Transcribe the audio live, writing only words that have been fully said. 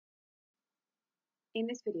In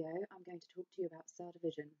this video, I'm going to talk to you about cell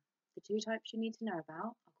division. The two types you need to know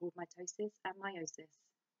about are called mitosis and meiosis.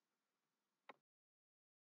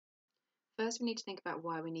 First, we need to think about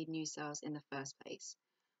why we need new cells in the first place.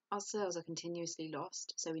 Our cells are continuously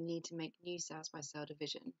lost, so we need to make new cells by cell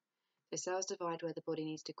division. So cells divide where the body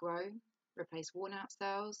needs to grow, replace worn-out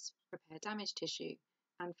cells, repair damaged tissue,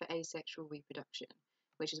 and for asexual reproduction,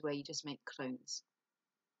 which is where you just make clones.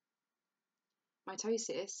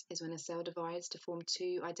 Mitosis is when a cell divides to form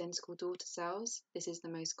two identical daughter cells. This is the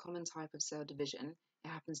most common type of cell division. It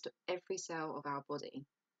happens to every cell of our body.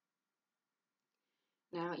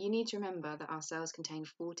 Now, you need to remember that our cells contain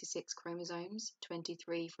 46 chromosomes,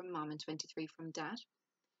 23 from mum and 23 from dad.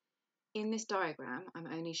 In this diagram, I'm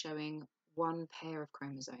only showing one pair of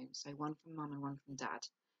chromosomes, so one from mum and one from dad.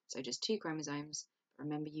 So just two chromosomes, but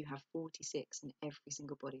remember you have 46 in every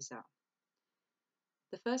single body cell.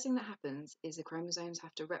 The first thing that happens is the chromosomes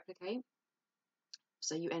have to replicate,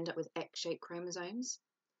 so you end up with X-shaped chromosomes.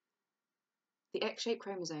 The X-shaped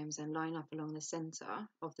chromosomes then line up along the centre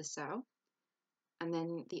of the cell, and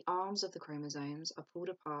then the arms of the chromosomes are pulled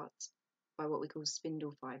apart by what we call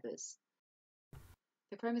spindle fibres.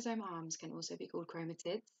 The chromosome arms can also be called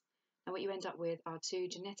chromatids, and what you end up with are two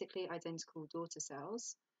genetically identical daughter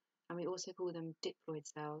cells, and we also call them diploid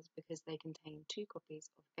cells because they contain two copies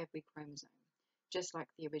of every chromosome, just like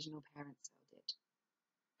the original parent cell did.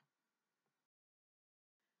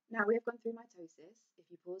 Now we have gone through mitosis. If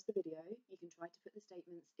you pause the video, you can try to put the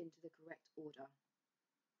statements into the correct order.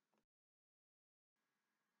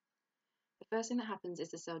 The first thing that happens is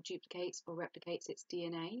the cell duplicates or replicates its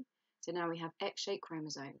DNA. So now we have X-shaped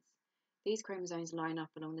chromosomes. These chromosomes line up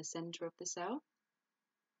along the centre of the cell.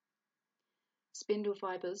 Spindle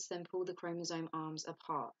fibres then pull the chromosome arms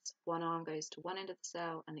apart. One arm goes to one end of the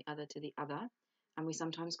cell and the other to the other, and we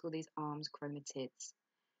sometimes call these arms chromatids.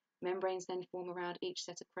 Membranes then form around each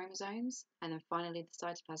set of chromosomes, and then finally the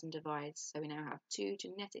cytoplasm divides, so we now have two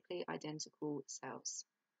genetically identical cells.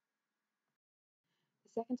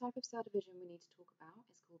 The second type of cell division we need to talk about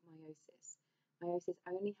is called meiosis. Meiosis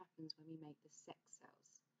only happens when we make the sex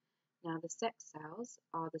cells. Now the sex cells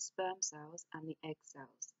are the sperm cells and the egg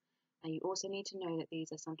cells. And you also need to know that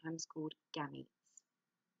these are sometimes called gametes.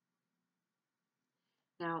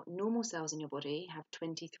 Now, normal cells in your body have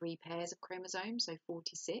 23 pairs of chromosomes, so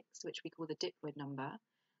 46, which we call the diploid number.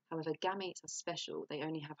 However, gametes are special. They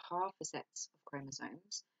only have half a set of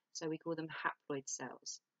chromosomes, so we call them haploid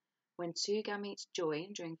cells. When two gametes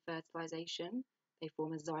join during fertilization, they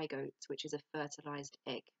form a zygote, which is a fertilized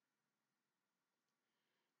egg.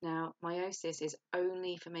 Now, meiosis is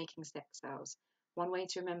only for making sex cells. One way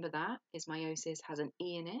to remember that is meiosis has an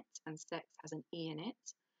E in it and sex has an E in it.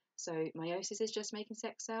 So meiosis is just making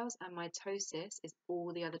sex cells and mitosis is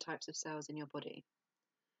all the other types of cells in your body.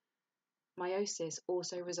 Meiosis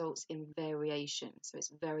also results in variation, so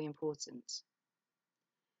it's very important.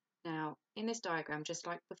 Now, in this diagram, just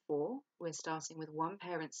like before, we're starting with one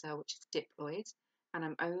parent cell, which is diploid, and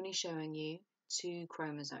I'm only showing you two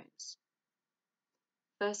chromosomes.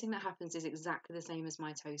 First thing that happens is exactly the same as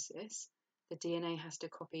mitosis. The DNA has to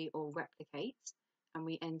copy or replicate, and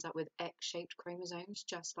we end up with X-shaped chromosomes,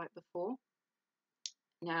 just like before.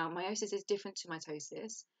 Now, meiosis is different to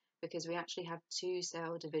mitosis because we actually have two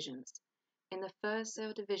cell divisions. In the first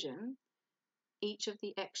cell division, each of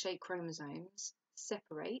the X-shaped chromosomes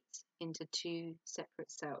separate into two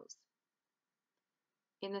separate cells.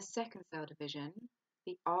 In the second cell division,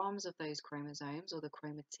 the arms of those chromosomes, or the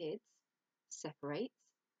chromatids, separate,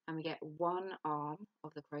 and we get one arm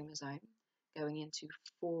of the chromosome going into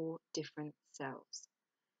four different cells.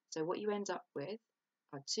 So what you end up with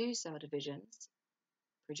are two cell divisions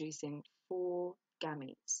producing four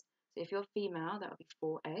gametes. So if you're female, that will be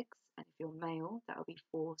 4 eggs, and if you're male, that will be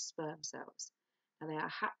 4 sperm cells. Now they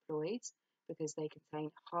are haploids because they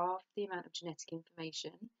contain half the amount of genetic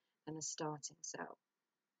information than the starting cell.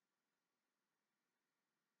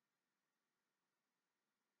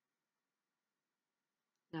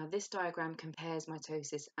 Now this diagram compares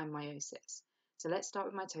mitosis and meiosis. So let's start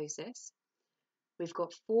with mitosis. We've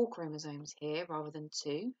got 4 chromosomes here rather than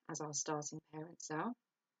 2 as our starting parent cell.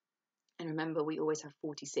 And remember, we always have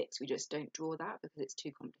 46. We just don't draw that because it's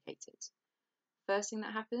too complicated. First thing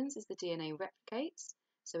that happens is the DNA replicates.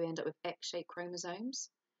 So we end up with X-shaped chromosomes.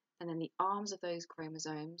 And then the arms of those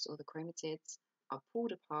chromosomes, or the chromatids, are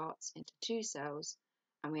pulled apart into 2 cells.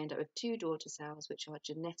 And we end up with 2 daughter cells, which are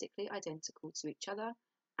genetically identical to each other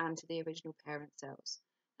and to the original parent cells.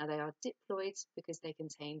 Now they are diploids because they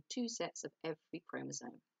contain 2 sets of every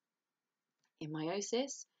chromosome. In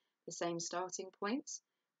meiosis, the same starting point.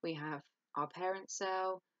 We have our parent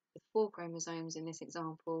cell with 4 chromosomes in this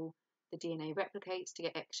example, The DNA replicates to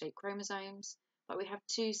get X-shaped chromosomes, but we have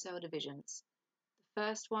two cell divisions. The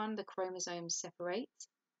first one, the chromosomes separate,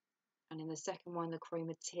 and in the second one, the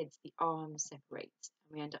chromatids, the arms, separate,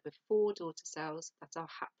 and we end up with 4 daughter cells that are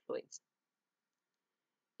haploids.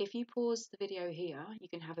 If you pause the video here, you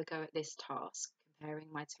can have a go at this task, comparing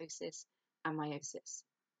mitosis and meiosis.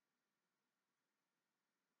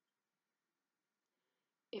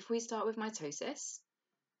 If we start with mitosis,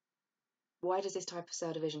 why does this type of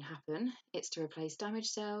cell division happen? It's to replace damaged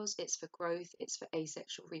cells, it's for growth, it's for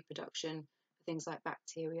asexual reproduction, for things like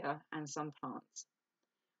bacteria and some plants.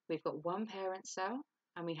 We've got one parent cell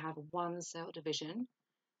and we have one cell division,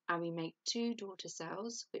 and we make 2 daughter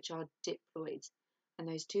cells which are diploids, and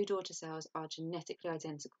those 2 daughter cells are genetically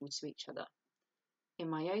identical to each other. In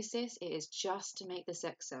meiosis, it is just to make the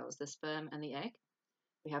sex cells, the sperm and the egg.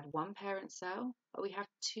 We have one parent cell, but we have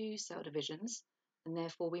 2 cell divisions, and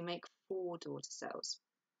therefore we make 4 daughter cells.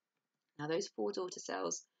 Now those 4 daughter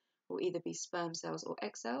cells will either be sperm cells or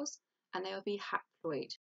egg cells, and they will be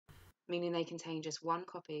haploid, meaning they contain just one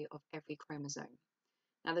copy of every chromosome.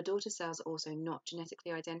 Now the daughter cells are also not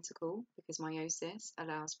genetically identical because meiosis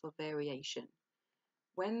allows for variation.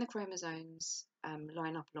 When the chromosomes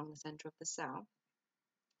line up along the centre of the cell,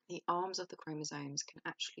 the arms of the chromosomes can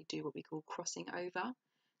actually do what we call crossing over.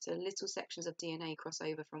 So little sections of DNA cross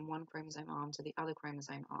over from one chromosome arm to the other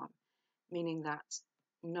chromosome arm, meaning that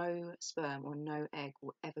no sperm or no egg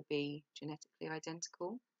will ever be genetically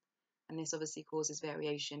identical. And this obviously causes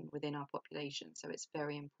variation within our population, so it's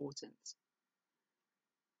very important.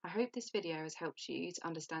 I hope this video has helped you to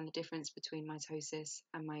understand the difference between mitosis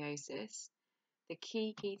and meiosis. The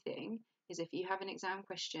key thing is if you have an exam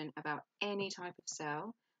question about any type of cell,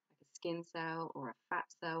 like a skin cell or a fat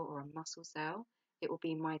cell or a muscle cell, it will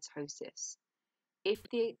be mitosis.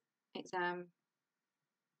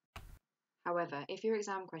 However, if your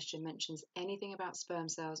exam question mentions anything about sperm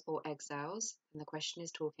cells or egg cells, then the question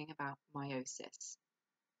is talking about meiosis.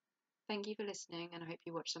 Thank you for listening, and I hope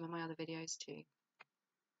you watch some of my other videos too.